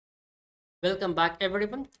Welcome back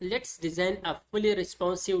everyone. Let's design a fully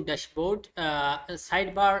responsive dashboard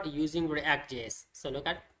sidebar using React.js. So look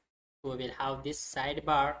at, we will have this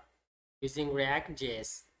sidebar using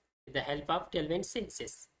React.js with the help of Tailwind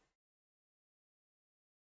CSS.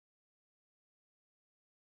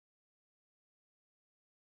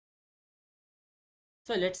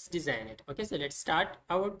 So let's design it. Okay, so let's start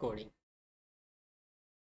our coding.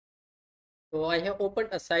 So I have opened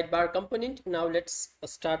a sidebar component. Now let's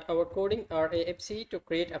start our coding RAFC to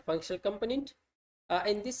create a functional component.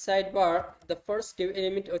 In this sidebar, the first div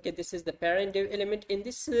element, okay, this is the parent div element. In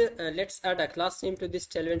this, let's add a class name to this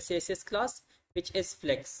Tailwind CSS class, which is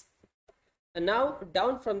flex. And now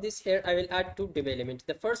down from this here, I will add two div elements.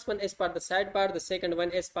 The first one is for the sidebar, the second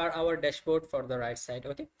one is for our dashboard for the right side.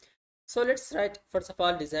 Okay, so let's write, first of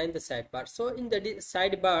all, design the sidebar. So in the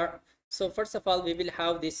sidebar, so first of all, we will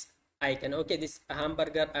have this icon, okay, this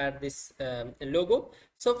hamburger or this logo.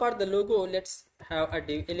 So for the logo, let's have a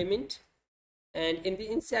div element, and in the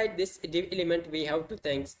inside this div element we have two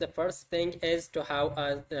things. The first thing is to have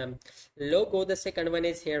a logo. The second one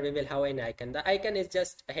is here we will have an icon. The icon is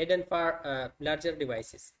just hidden for larger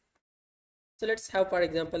devices. So let's have, for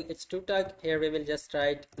example, h2 tag. Here we will just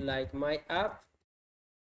write like my app,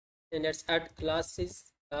 and let's add classes,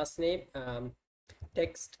 class name,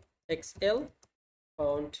 text xl,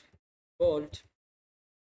 font bold,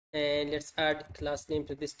 and let's add class name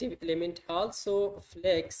to this div element. Also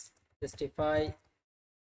flex, justify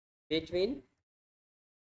between,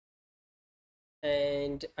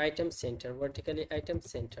 and item center, vertically item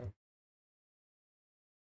center.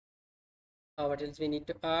 What else we need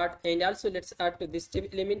to add? And also let's add to this div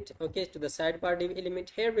element, okay, to the sidebar div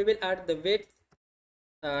element. Here we will add the width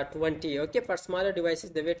 20. Okay, for smaller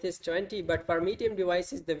devices the width is 20, but for medium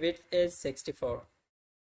devices the width is 64.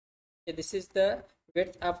 Okay, this is the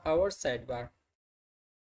width of our sidebar.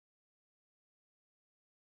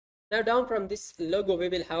 Now down from this logo we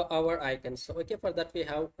will have our icons. So okay, for that we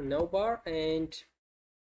have navbar, and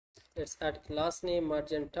let's add class name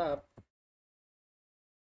margin top,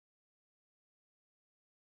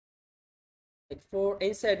 like for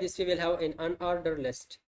inside this we will have an unordered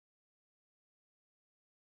list,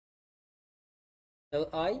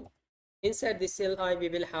 li. Inside this li we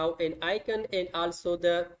will have an icon and also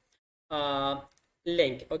the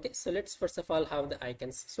link. Okay, so let's first of all have the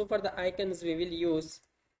icons. So for the icons we will use,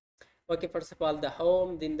 okay, first of all the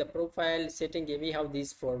home, then the profile, setting. We have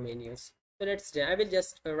these four menus. So let's, I will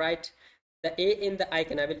just write the a in the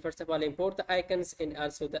icon. I will first of all import the icons and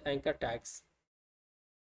also the anchor tags.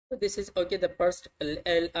 So this is, okay, the first li,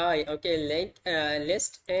 okay, link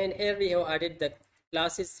list, and here we have added the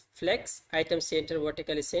classes flex, item center,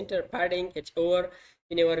 vertically center, padding, h over.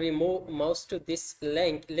 Whenever we move mouse to this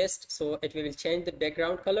link list, so it will change the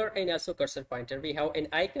background color, and also cursor pointer. We have an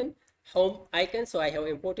icon, home icon, so I have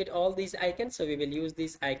imported all these icons, so we will use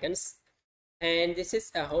these icons. And this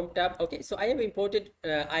is a home tab. Okay, so I have imported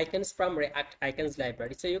icons from React icons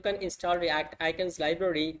library. So you can install React icons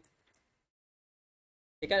library.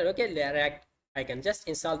 You can, okay, React icon, just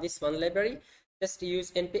install this one library. Just use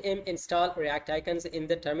npm install React icons in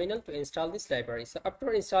the terminal to install this library. So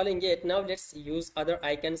after installing it, now let's use other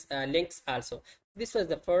icons links also. This was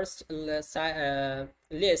the first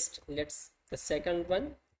list. Let's the second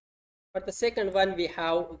one. For the second one we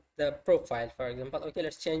have the profile, for example. Okay,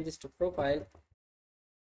 let's change this to profile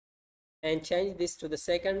and change this to the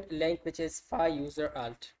second link, which is file user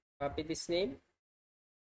alt. Copy this name,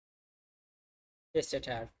 paste it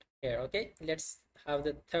out here. Okay, let's have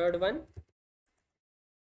the third one.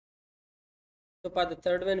 So for the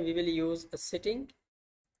third one we will use a sitting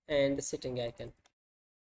and the sitting icon.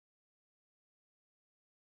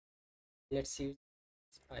 Let's use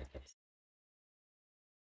icons.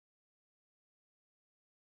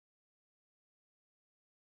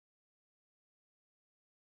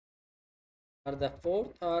 For the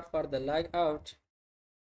fourth, or for the log out,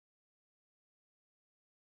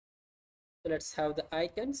 so let's have the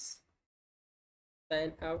icons,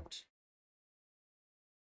 sign out.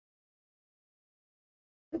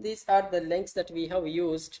 These are the links that we have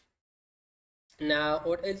used. Now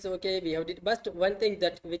what else? Okay, we have did, but one thing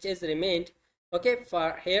that which is remained, okay,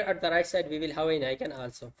 for here at the right side we will have an icon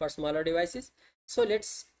also for smaller devices. So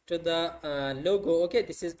let's to the logo. Okay,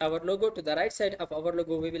 this is our logo. To the right side of our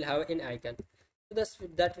logo we will have an icon. So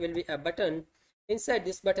that will be a button. Inside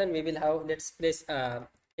this button we will have, let's place an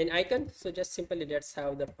icon. So just simply let's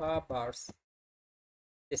have the bar bars,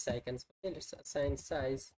 this icons. Okay, let's assign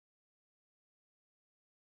size.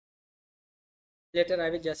 Later I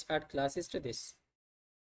will just add classes to this,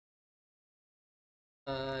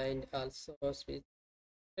 and also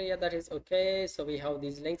So yeah, that is okay. So we have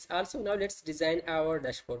these links also. Now let's design our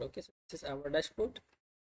dashboard. Okay, so this is our dashboard.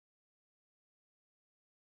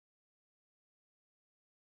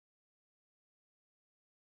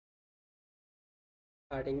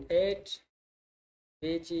 Adding 8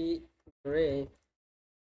 BG gray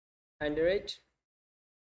 100.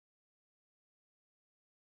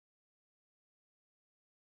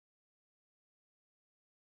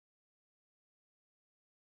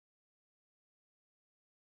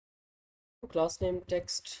 Class name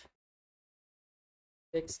text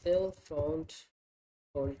XL font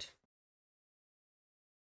bold.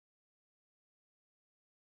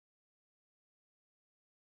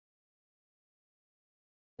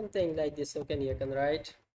 Something like this. Okay, you can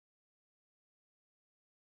write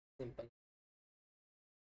simple.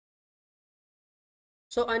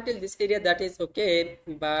 So until this area that is okay,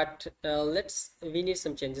 but we need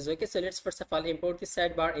some changes. Okay, so let's first of all import the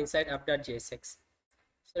sidebar inside app.jsx.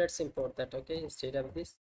 So let's import that. Okay, instead of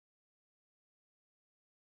this.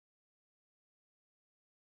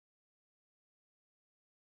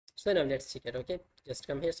 So now let's check it. Okay, just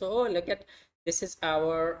come here. So oh, look at this is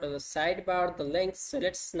our sidebar, the links. So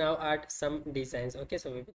let's now add some designs. Okay,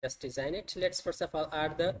 so we will just design it. Let's first of all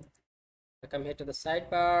add the come here to the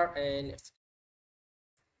sidebar, and let's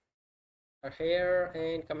here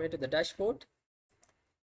and come here to the dashboard.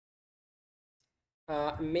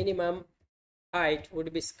 Minimum height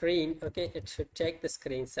would be screen. Okay, it should take the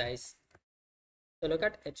screen size. So look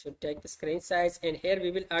at it should take the screen size, and here we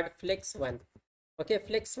will add flex one. Okay,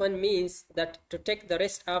 flex one means that to take the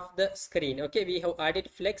rest of the screen. Okay, we have added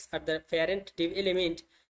flex at the parent div element.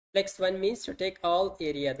 Flex one means to take all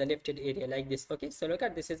area, the lifted area like this. Okay, so look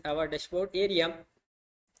at this is our dashboard area.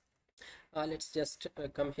 Let's just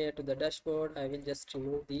come here to the dashboard. I will just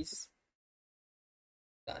remove these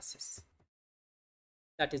classes.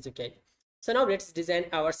 That is okay. So now let's design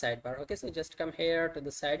our sidebar. Okay, so just come here to the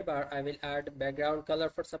sidebar. I will add background color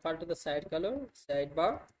first of all to the side color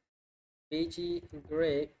sidebar. BG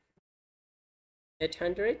gray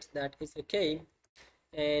 800. That is okay.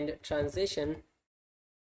 And transition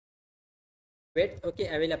width. Okay,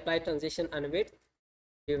 I will apply transition and width.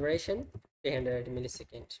 Duration 300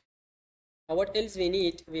 millisecond. What else we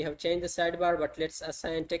need? We have changed the sidebar, but let's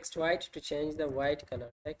assign text white to change the white color.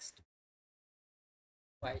 Text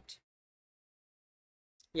white.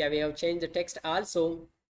 Yeah, we have changed the text also.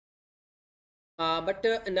 But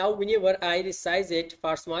now whenever I resize it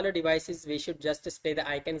for smaller devices, we should just display the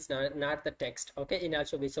icons, not the text. Okay, and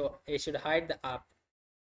also so it should hide the app.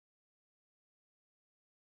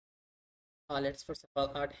 Let's first of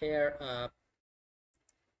all add here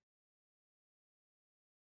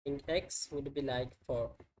in X would be like 4.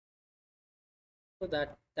 So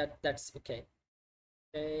that's okay.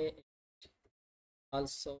 Okay.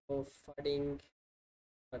 Also flooding.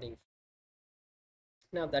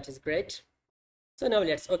 Now that is great. So now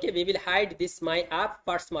let's we will hide this my app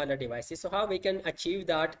for smaller devices. So how we can achieve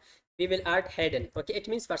that? We will add hidden. Okay, it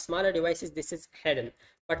means for smaller devices this is hidden,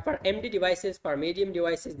 but for MD devices, for medium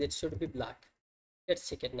devices, that should be black. Let's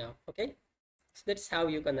check it now. Okay, so that's how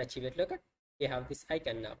you can achieve it. Look at, we have this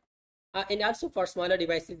icon now. And also for smaller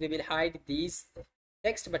devices we will hide these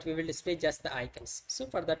text, but we will display just the icons. So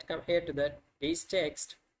for that, come here to the base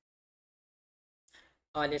text.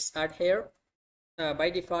 Let's add here by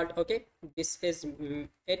default. Okay, this is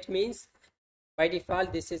it means by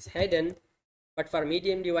default this is hidden, but for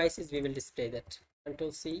medium devices we will display that.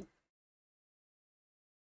 Control C.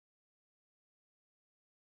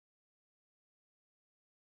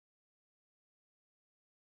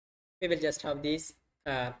 We will just have these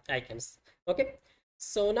icons. Okay,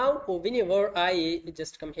 so now whenever I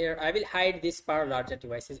just come here, I will hide this for larger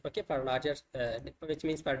devices. Okay, for larger which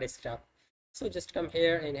means for desktop. So just come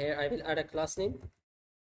here, and here I will add a class name.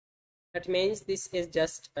 That means this is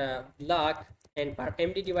just block, and for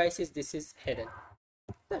MD devices this is hidden.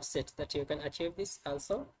 That's it, that you can achieve this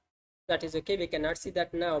also. That is okay. We cannot see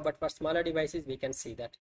that now, but for smaller devices we can see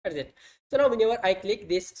that. That's it. So now whenever I click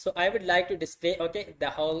this, so I would like to display the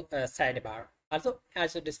whole sidebar.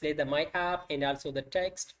 Also display the my app and also the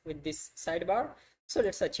text with this sidebar. So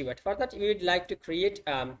let's achieve it. For that we would like to create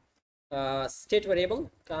state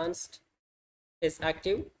variable const is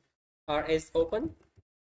active or is open.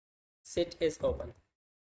 Set is open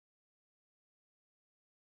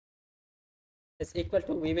is equal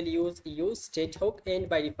to, we will use state hook, and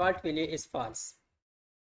by default value is false.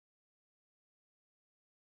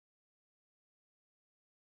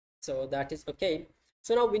 So that is okay.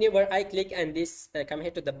 So now whenever I click and this come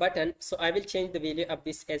here to the button, so I will change the value of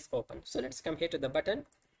this as open. So let's come here to the button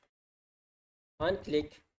on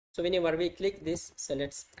click. So whenever we click this, so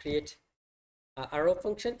let's create arrow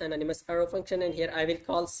function, anonymous arrow function, and here I will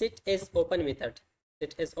call sit is open method.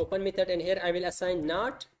 Sit is open method, and here I will assign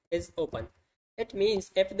not is open. It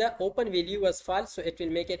means if the open value was false, so it will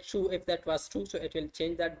make it true. If that was true, so it will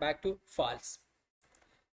change that back to false.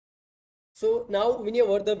 So now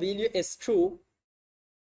whenever the value is true,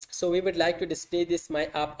 so we would like to display this my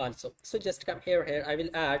app also. So just come here, I will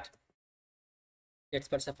add, let's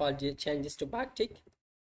first of all change this to backtick,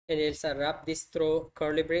 and let's wrap this through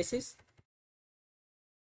curly braces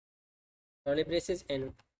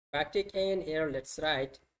and backtick, and here let's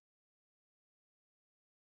write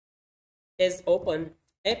is open.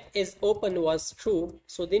 If is open was true,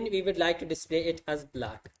 so then we would like to display it as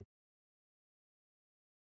black,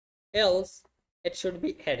 else it should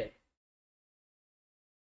be hidden.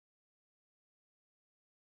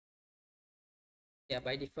 Yeah,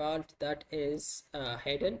 by default that is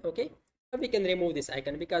hidden. Okay, but we can remove this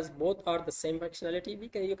icon because both are the same functionality.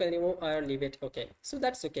 You can remove or leave it. Okay, so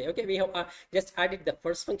that's okay. Okay, we have just added the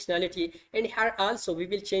first functionality, and here also we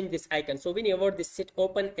will change this icon. So whenever this sit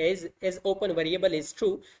open is open variable is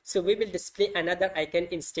true, so we will display another icon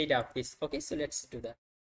instead of this. Okay, so let's do that.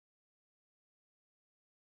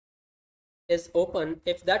 Is open.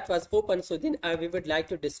 If that was open, so then we would like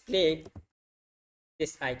to display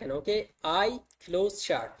this icon. Okay, I close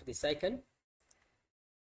sharp, this icon,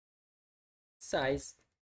 size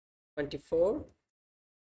 24,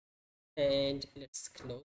 and let's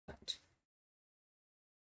close that.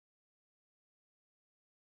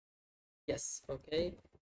 Yes, okay.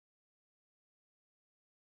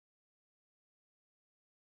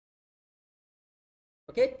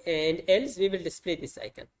 Okay, and else we will display this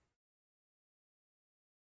icon.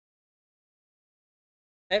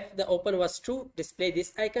 If the open was true, display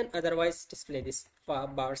this icon, otherwise display this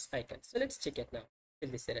bars icon. So let's check it now.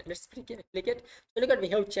 Let's click it. So look at, we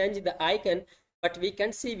have changed the icon, but we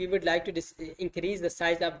can see we would like to increase the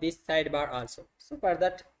size of this sidebar also. So for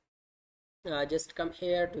that, just come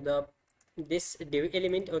here to this div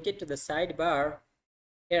element, okay, to the sidebar.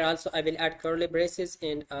 Here also I will add curly braces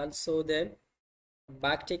and also the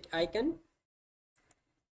backtick icon.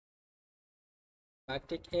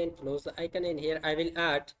 Backtick and close the icon, and here I will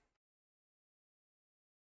add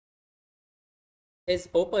is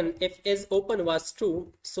open. If is open was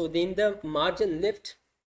true, so then the margin left,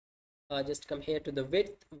 just come here to the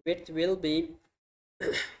width will be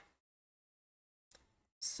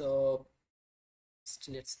so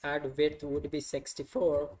let's add width would be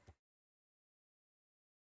 64,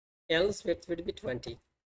 else width would be 20.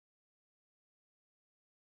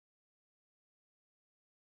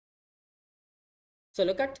 So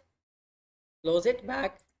look at, close it,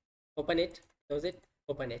 back, open it, close it,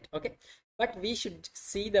 open it. Okay, but we should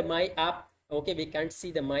see the my app. Okay, we can't see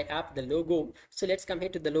the my app, the logo. So let's come here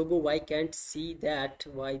to the logo. Why can't see that?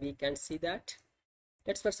 Why we can't see that?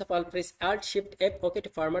 Let's first of all press Alt Shift F, okay, to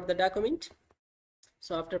format the document.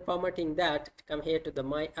 So after formatting that, come here to the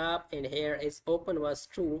my app, and here is open was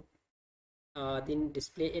true, then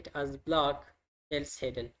display it as block, else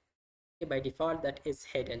hidden. Okay, by default that is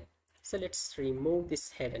hidden. So let's remove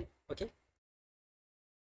this hidden. Okay,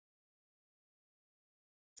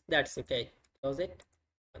 that's okay. Close it.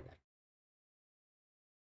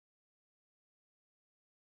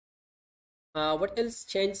 What else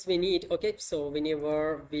change we need? Okay, so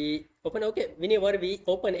whenever we open, okay, whenever we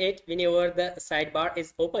open it, whenever the sidebar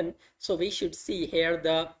is open, so we should see here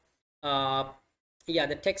the yeah,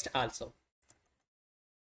 the text also.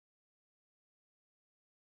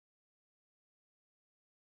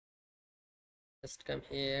 Just come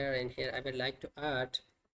here, and here I would like to add,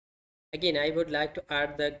 again I would like to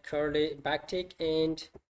add the curly backtick and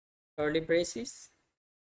curly braces.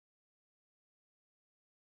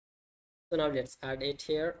 So now let's add it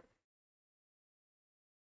here.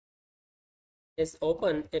 Is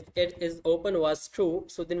open. If it is open was true,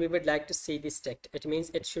 so then we would like to see this text. It means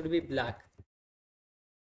it should be black,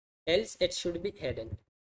 else it should be hidden.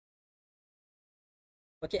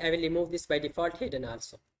 Okay, I will remove this by default hidden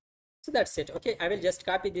also. So that's it. Okay, I will just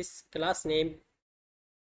copy this class name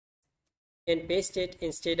and paste it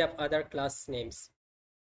instead of other class names.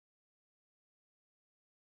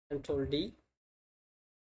 Control D,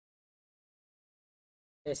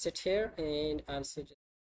 paste it here, and also just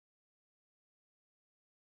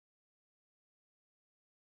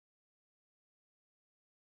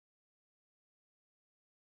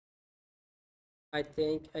I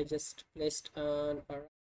think I just placed on,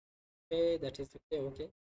 okay, that is okay. Okay,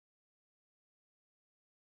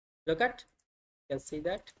 look at, you can see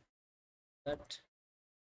that. But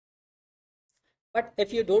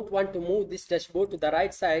if you don't want to move this dashboard to the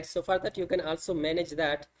right side, so for that you can also manage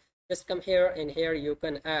that. Just come here, and here you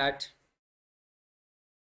can add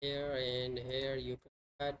here, and here you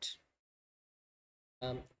can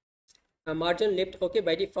add a margin left. Okay,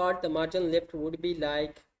 by default the margin left would be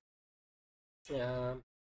like uh,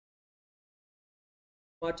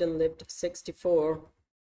 margin left 64,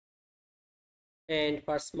 and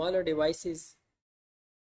for smaller devices,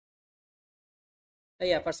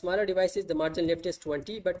 yeah, for smaller devices the margin left is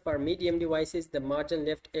 20, but for medium devices the margin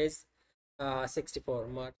left is 64.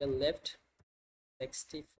 Margin left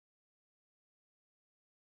 64.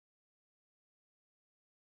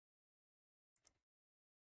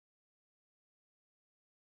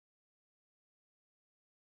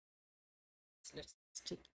 Let's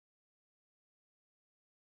stick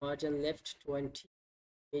margin left 20,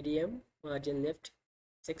 medium, margin left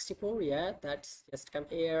 64. Yeah, that's just come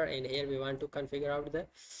here, and here we want to configure out the,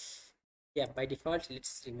 yeah, by default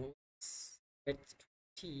let's remove it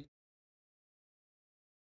 20.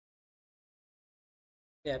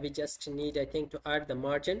 Yeah, we just need, I think, to add the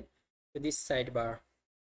margin to this sidebar.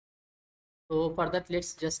 So for that,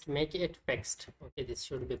 let's just make it fixed. Okay, this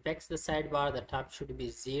should be fixed. The sidebar, the top should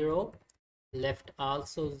be 0, left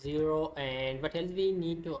also 0, and what else we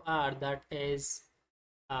need to add, that is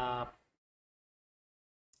yeah,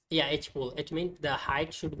 h full. It means the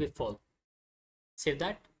height should be full. Save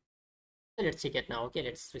that. So let's check it now. Okay,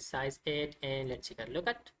 let's resize it, and let's check it. Look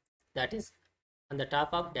at that is on the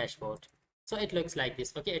top of dashboard. So it looks like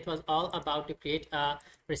this. Okay, it was all about to create a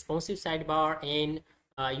responsive sidebar in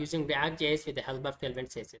using React.js with the help of Tailwind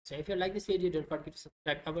CSS. So if you like this video, don't forget to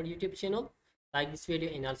subscribe our YouTube channel, like this video,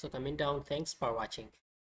 and also comment down. Thanks for watching.